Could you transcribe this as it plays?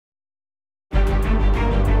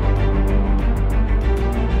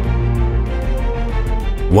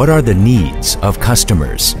What are the needs of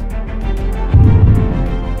customers?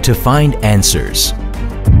 To find answers,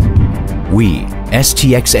 we,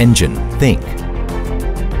 STX Engine, think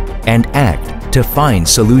and act to find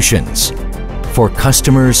solutions for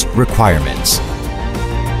customers' requirements.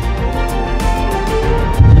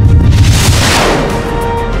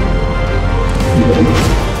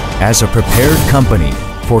 As a prepared company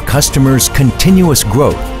for customers' continuous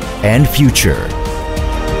growth and future,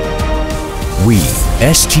 we,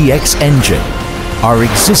 STX Engine, are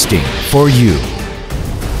existing for you.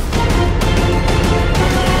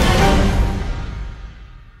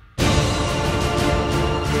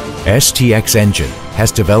 STX Engine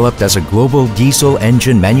has developed as a global diesel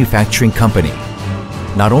engine manufacturing company,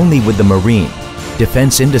 not only with the marine,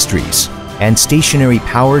 defense industries, and stationary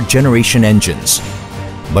power generation engines,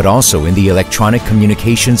 but also in the electronic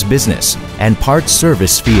communications business and parts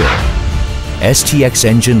service field. STX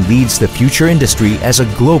Engine leads the future industry as a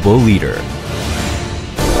global leader.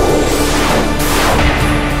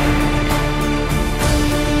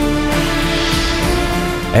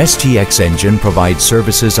 STX Engine provides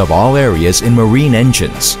services of all areas in marine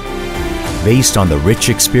engines. Based on the rich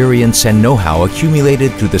experience and know-how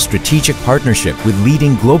accumulated through the strategic partnership with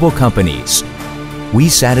leading global companies, we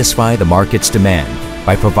satisfy the market's demand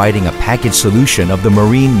by providing a package solution of the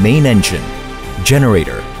marine main engine,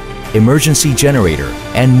 generator, emergency generator,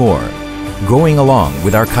 and more, going along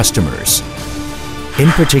with our customers. In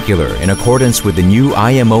particular, in accordance with the new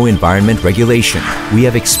IMO environment regulation, we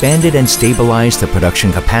have expanded and stabilized the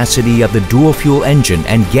production capacity of the dual-fuel engine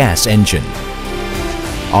and gas engine.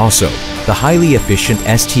 Also, the highly efficient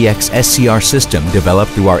STX SCR system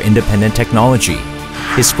developed through our independent technology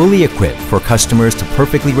is fully equipped for customers to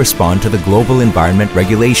perfectly respond to the global environment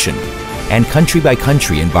regulation and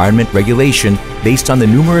country-by-country environment regulation based on the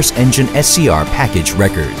numerous engine SCR package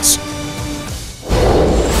records.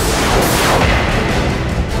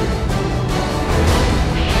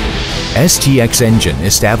 STX Engine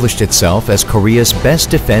established itself as Korea's best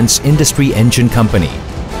defense industry engine company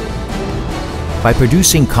by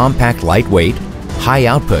producing compact, lightweight,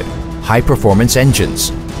 high-output, high-performance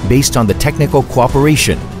engines based on the technical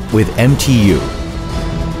cooperation with MTU.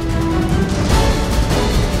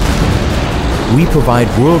 We provide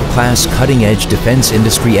world-class cutting-edge defense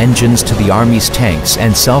industry engines to the Army's tanks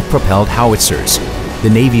and self-propelled howitzers, the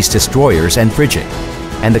Navy's destroyers and frigate,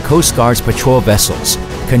 and the Coast Guard's patrol vessels,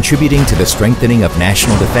 contributing to the strengthening of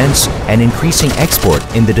national defense and increasing export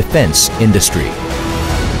in the defense industry.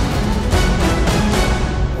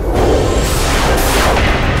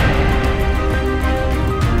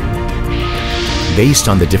 Based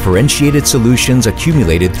on the differentiated solutions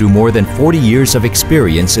accumulated through more than 40 years of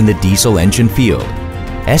experience in the diesel engine field,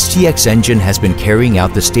 STX Engine has been carrying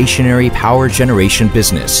out the stationary power generation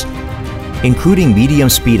business, including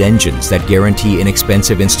medium-speed engines that guarantee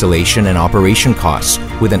inexpensive installation and operation costs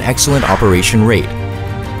with an excellent operation rate.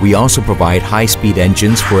 We also provide high-speed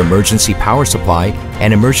engines for emergency power supply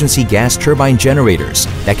and emergency gas turbine generators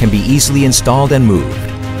that can be easily installed and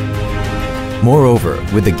moved. Moreover,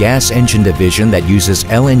 with the gas engine division that uses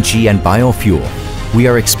LNG and biofuel, we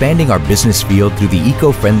are expanding our business field through the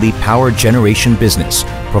eco-friendly power generation business,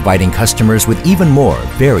 providing customers with even more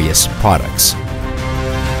various products.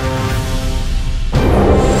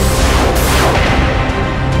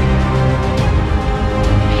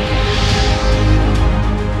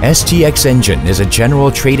 STX Engine is a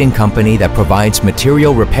general trading company that provides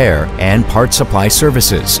material repair and part supply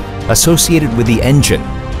services associated with the engine,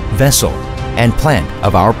 vessel, and plant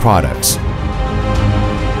of our products.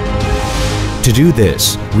 To do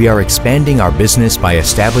this, we are expanding our business by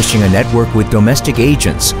establishing a network with domestic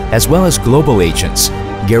agents as well as global agents,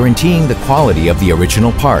 guaranteeing the quality of the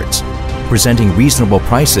original parts, presenting reasonable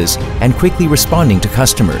prices, and quickly responding to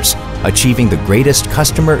customers, achieving the greatest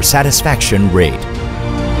customer satisfaction rate.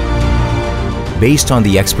 Based on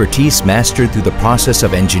the expertise mastered through the process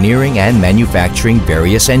of engineering and manufacturing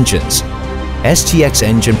various engines, STX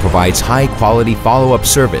Engine provides high-quality follow-up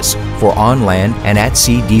service for on-land and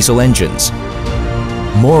at-sea diesel engines.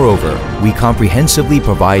 Moreover, we comprehensively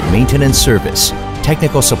provide maintenance service,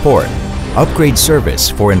 technical support, upgrade service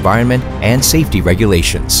for environment and safety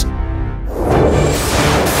regulations.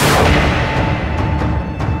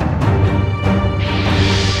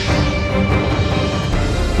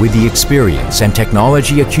 With the experience and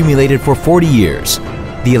technology accumulated for 40 years,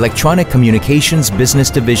 the Electronic Communications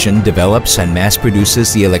Business Division develops and mass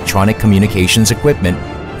produces the electronic communications equipment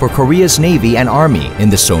for Korea's Navy and Army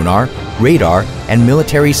in the sonar, radar, and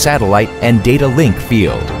military satellite and data link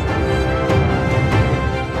field.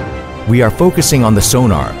 We are focusing on the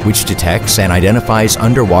sonar, which detects and identifies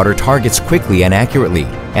underwater targets quickly and accurately,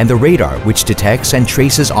 and the radar, which detects and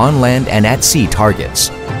traces on land and at sea targets.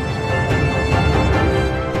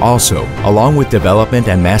 Also, along with development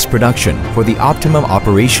and mass production for the optimum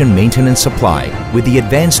operation maintenance supply with the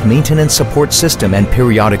advanced maintenance support system and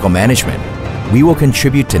periodical management, we will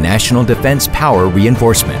contribute to national defense power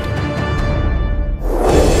reinforcement.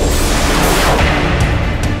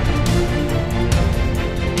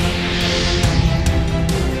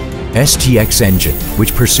 STX Engine,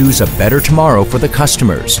 which pursues a better tomorrow for the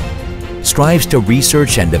customers, strives to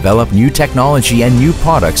research and develop new technology and new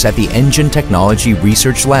products at the Engine Technology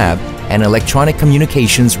Research Lab and Electronic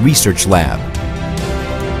Communications Research Lab.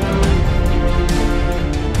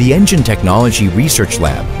 The Engine Technology Research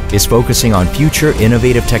Lab is focusing on future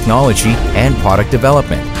innovative technology and product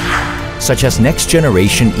development, such as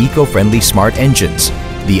next-generation eco-friendly smart engines,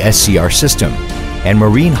 the SCR system, and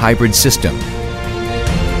marine hybrid system.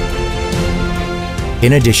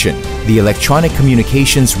 In addition, the Electronic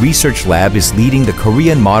Communications Research Lab is leading the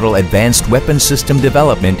Korean Model Advanced Weapon System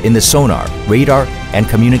development in the sonar, radar, and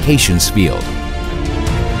communications field.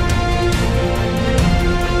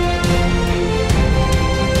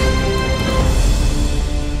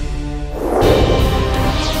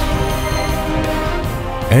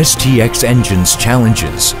 STX Engine's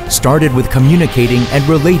challenges started with communicating and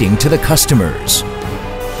relating to the customers.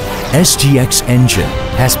 STX Engine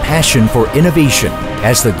has passion for innovation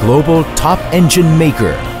as the global top engine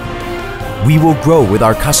maker. We will grow with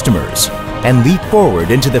our customers and leap forward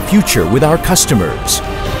into the future with our customers.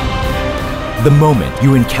 The moment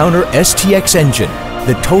you encounter STX Engine,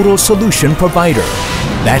 the total solution provider,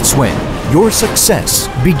 that's when your success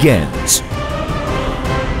begins.